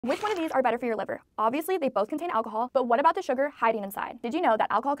Which one of these are better for your liver? Obviously, they both contain alcohol, but what about the sugar hiding inside? Did you know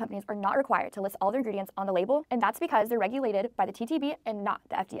that alcohol companies are not required to list all their ingredients on the label? And that's because they're regulated by the TTB and not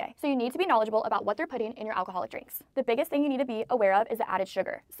the FDA. So you need to be knowledgeable about what they're putting in your alcoholic drinks. The biggest thing you need to be aware of is the added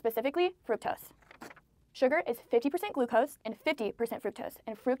sugar, specifically fructose. Sugar is 50% glucose and 50% fructose,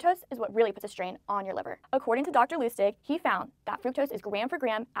 and fructose is what really puts a strain on your liver. According to Dr. Lustig, he found that fructose is gram for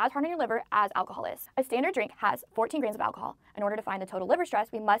gram as hard on your liver as alcohol is. A standard drink has 14 grams of alcohol. In order to find the total liver stress,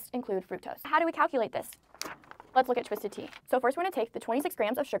 we must include fructose. How do we calculate this? Let's look at Twisted Tea. So first we're going to take the 26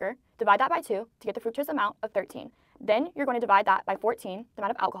 grams of sugar, divide that by 2 to get the fructose amount of 13. Then you're going to divide that by 14, the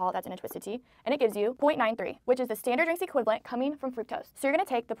amount of alcohol that's in a Twisted Tea, and it gives you 0.93, which is the standard drink's equivalent coming from fructose. So you're going to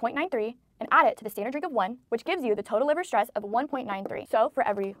take the 0.93 and add it to the standard drink of 1, which gives you the total liver stress of 1.93. So for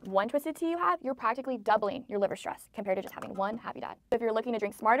every 1 Twisted Tea you have, you're practically doubling your liver stress compared to just having 1 Happy Dad. So if you're looking to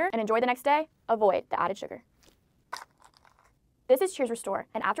drink smarter and enjoy the next day, avoid the added sugar. This is Cheers Restore,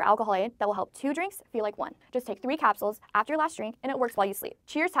 an after-alcohol aid that will help 2 drinks feel like 1. Just take 3 capsules after your last drink, and it works while you sleep.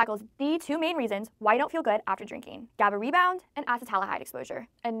 Cheers tackles the 2 main reasons why you don't feel good after drinking: GABA rebound and acetaldehyde exposure,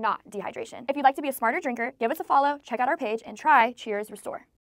 and not dehydration. If you'd like to be a smarter drinker, give us a follow, check out our page, and try Cheers Restore.